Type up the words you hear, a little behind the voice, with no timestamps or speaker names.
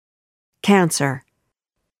Cancer.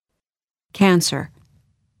 Cancer.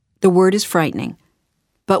 The word is frightening,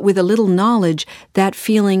 but with a little knowledge, that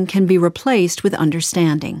feeling can be replaced with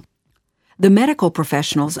understanding. The medical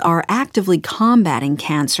professionals are actively combating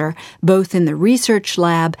cancer, both in the research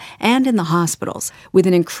lab and in the hospitals, with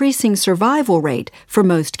an increasing survival rate for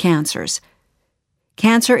most cancers.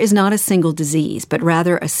 Cancer is not a single disease, but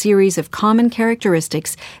rather a series of common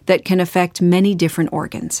characteristics that can affect many different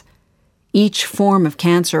organs. Each form of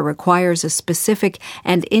cancer requires a specific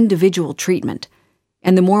and individual treatment,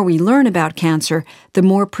 and the more we learn about cancer, the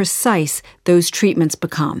more precise those treatments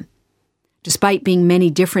become. Despite being many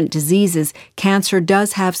different diseases, cancer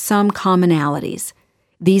does have some commonalities.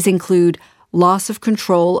 These include loss of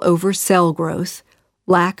control over cell growth,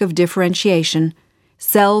 lack of differentiation,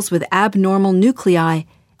 cells with abnormal nuclei,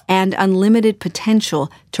 and unlimited potential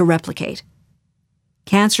to replicate.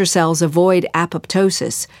 Cancer cells avoid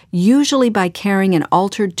apoptosis, usually by carrying an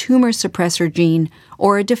altered tumor suppressor gene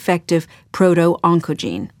or a defective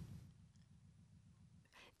proto-oncogene.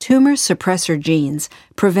 Tumor suppressor genes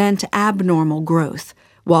prevent abnormal growth,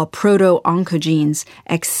 while proto-oncogenes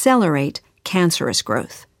accelerate cancerous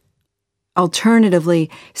growth. Alternatively,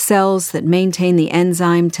 cells that maintain the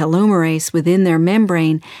enzyme telomerase within their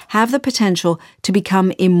membrane have the potential to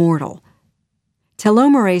become immortal.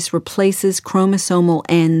 Telomerase replaces chromosomal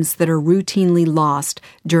ends that are routinely lost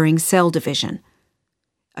during cell division.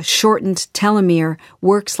 A shortened telomere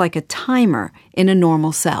works like a timer in a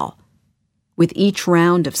normal cell. With each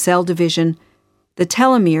round of cell division, the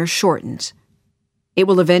telomere shortens. It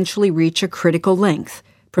will eventually reach a critical length,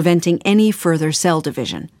 preventing any further cell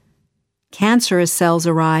division. Cancerous cells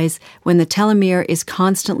arise when the telomere is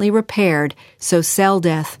constantly repaired so cell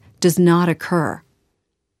death does not occur.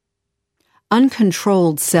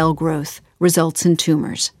 Uncontrolled cell growth results in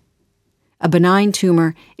tumors. A benign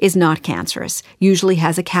tumor is not cancerous, usually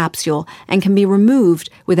has a capsule, and can be removed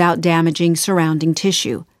without damaging surrounding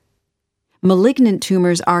tissue. Malignant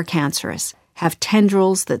tumors are cancerous, have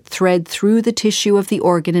tendrils that thread through the tissue of the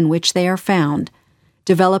organ in which they are found,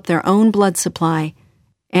 develop their own blood supply,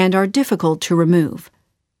 and are difficult to remove.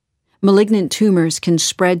 Malignant tumors can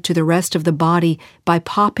spread to the rest of the body by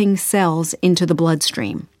popping cells into the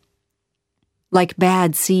bloodstream. Like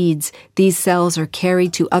bad seeds, these cells are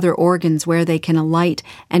carried to other organs where they can alight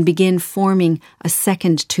and begin forming a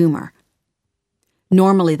second tumor.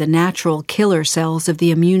 Normally, the natural killer cells of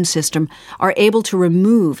the immune system are able to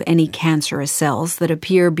remove any cancerous cells that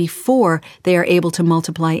appear before they are able to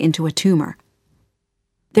multiply into a tumor.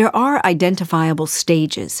 There are identifiable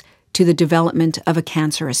stages to the development of a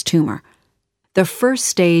cancerous tumor. The first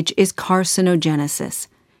stage is carcinogenesis,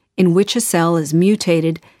 in which a cell is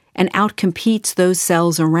mutated and outcompetes those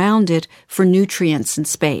cells around it for nutrients and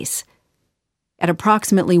space. At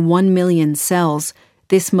approximately 1 million cells,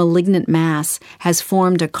 this malignant mass has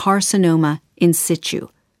formed a carcinoma in situ.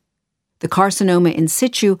 The carcinoma in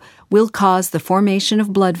situ will cause the formation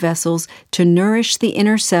of blood vessels to nourish the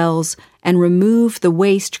inner cells and remove the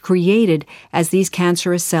waste created as these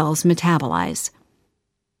cancerous cells metabolize.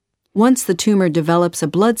 Once the tumor develops a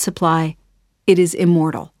blood supply, it is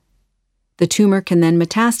immortal. The tumor can then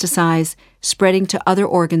metastasize, spreading to other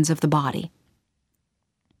organs of the body.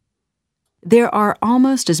 There are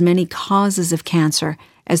almost as many causes of cancer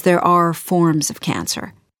as there are forms of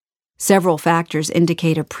cancer. Several factors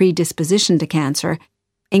indicate a predisposition to cancer,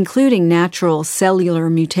 including natural cellular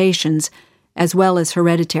mutations, as well as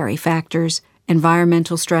hereditary factors,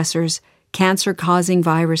 environmental stressors, cancer-causing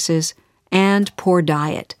viruses, and poor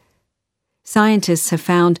diet. Scientists have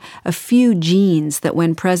found a few genes that,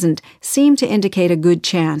 when present, seem to indicate a good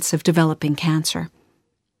chance of developing cancer.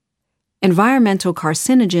 Environmental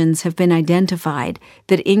carcinogens have been identified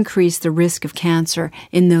that increase the risk of cancer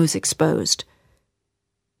in those exposed.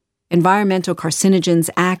 Environmental carcinogens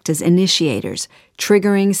act as initiators,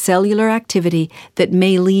 triggering cellular activity that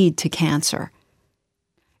may lead to cancer.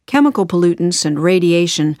 Chemical pollutants and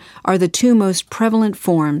radiation are the two most prevalent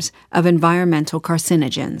forms of environmental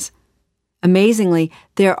carcinogens. Amazingly,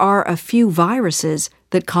 there are a few viruses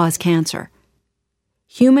that cause cancer.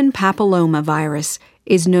 Human papilloma virus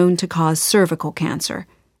is known to cause cervical cancer,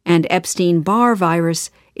 and Epstein-Barr virus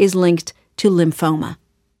is linked to lymphoma.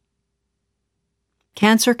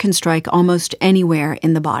 Cancer can strike almost anywhere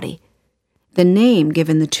in the body. The name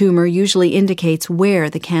given the tumor usually indicates where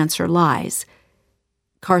the cancer lies.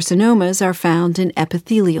 Carcinomas are found in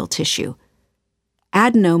epithelial tissue.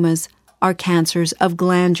 Adenomas are cancers of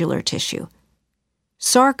glandular tissue.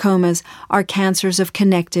 Sarcomas are cancers of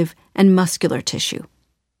connective and muscular tissue.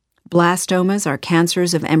 Blastomas are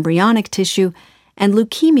cancers of embryonic tissue, and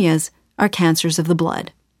leukemias are cancers of the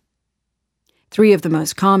blood. 3 of the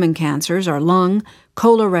most common cancers are lung,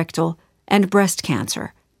 colorectal, and breast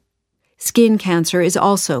cancer. Skin cancer is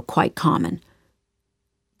also quite common.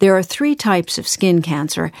 There are 3 types of skin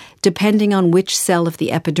cancer depending on which cell of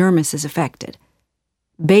the epidermis is affected.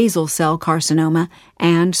 Basal cell carcinoma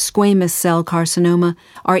and squamous cell carcinoma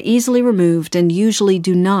are easily removed and usually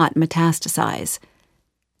do not metastasize.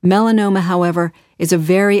 Melanoma, however, is a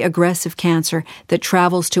very aggressive cancer that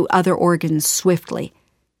travels to other organs swiftly.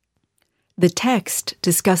 The text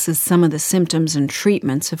discusses some of the symptoms and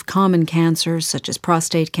treatments of common cancers such as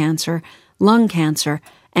prostate cancer, lung cancer,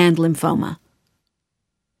 and lymphoma.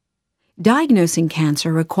 Diagnosing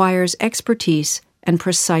cancer requires expertise and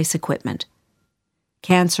precise equipment.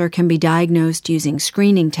 Cancer can be diagnosed using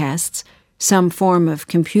screening tests, some form of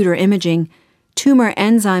computer imaging, tumor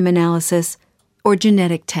enzyme analysis, or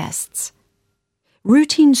genetic tests.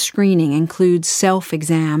 Routine screening includes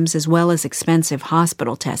self-exams as well as expensive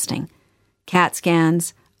hospital testing. CAT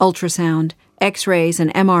scans, ultrasound, X-rays,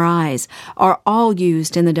 and MRIs are all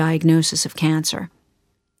used in the diagnosis of cancer.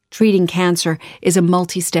 Treating cancer is a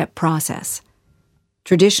multi-step process.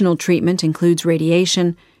 Traditional treatment includes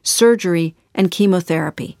radiation, surgery, and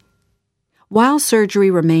chemotherapy. While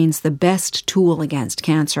surgery remains the best tool against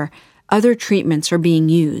cancer, other treatments are being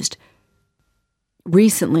used.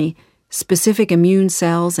 Recently, specific immune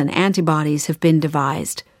cells and antibodies have been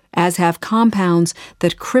devised, as have compounds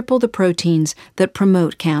that cripple the proteins that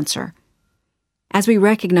promote cancer. As we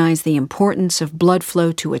recognize the importance of blood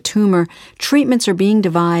flow to a tumor, treatments are being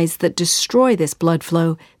devised that destroy this blood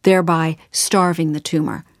flow, thereby starving the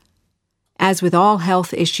tumor. As with all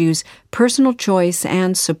health issues, personal choice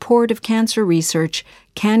and support of cancer research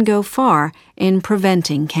can go far in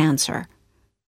preventing cancer.